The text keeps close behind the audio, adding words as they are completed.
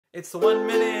It's the 1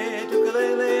 minute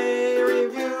ukulele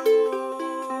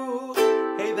review.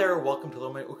 Hey there, welcome to the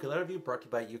 1 minute ukulele review brought to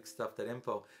you by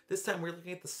ukestuff.info. This time we're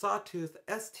looking at the Sawtooth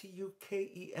STUKEMPS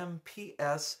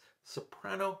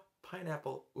Soprano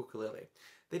Pineapple Ukulele.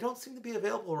 They don't seem to be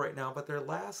available right now, but their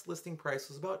last listing price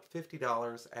was about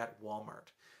 $50 at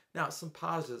Walmart. Now, some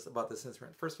positives about this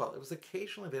instrument. First of all, it was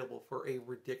occasionally available for a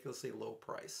ridiculously low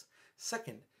price.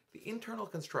 Second, the internal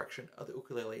construction of the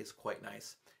ukulele is quite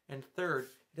nice. And third,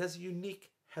 it has a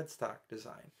unique headstock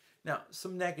design. Now,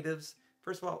 some negatives.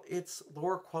 First of all, it's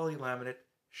lower quality laminate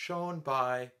shown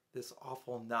by this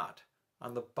awful knot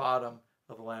on the bottom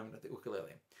of the laminate of the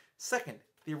ukulele. Second,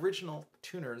 the original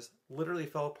tuners literally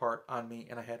fell apart on me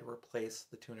and I had to replace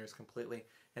the tuners completely.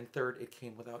 And third, it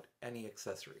came without any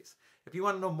accessories. If you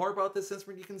want to know more about this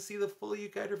instrument, you can see the full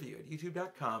uke guide review at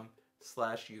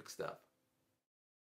youtube.com/ukestuff.